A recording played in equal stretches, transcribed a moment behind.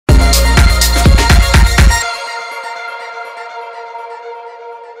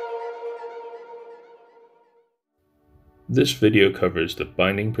This video covers the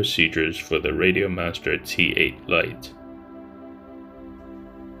binding procedures for the RadioMaster T8 Lite.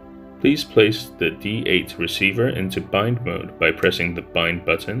 Please place the D8 receiver into bind mode by pressing the bind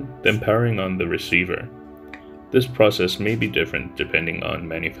button, then powering on the receiver. This process may be different depending on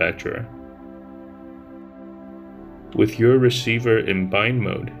manufacturer. With your receiver in bind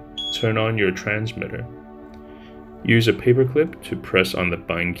mode, turn on your transmitter. Use a paperclip to press on the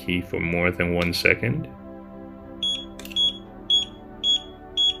bind key for more than 1 second.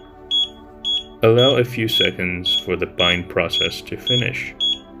 Allow a few seconds for the bind process to finish.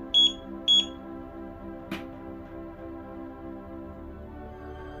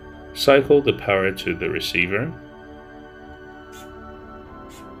 Cycle the power to the receiver.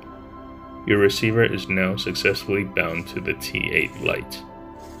 Your receiver is now successfully bound to the T8 Lite.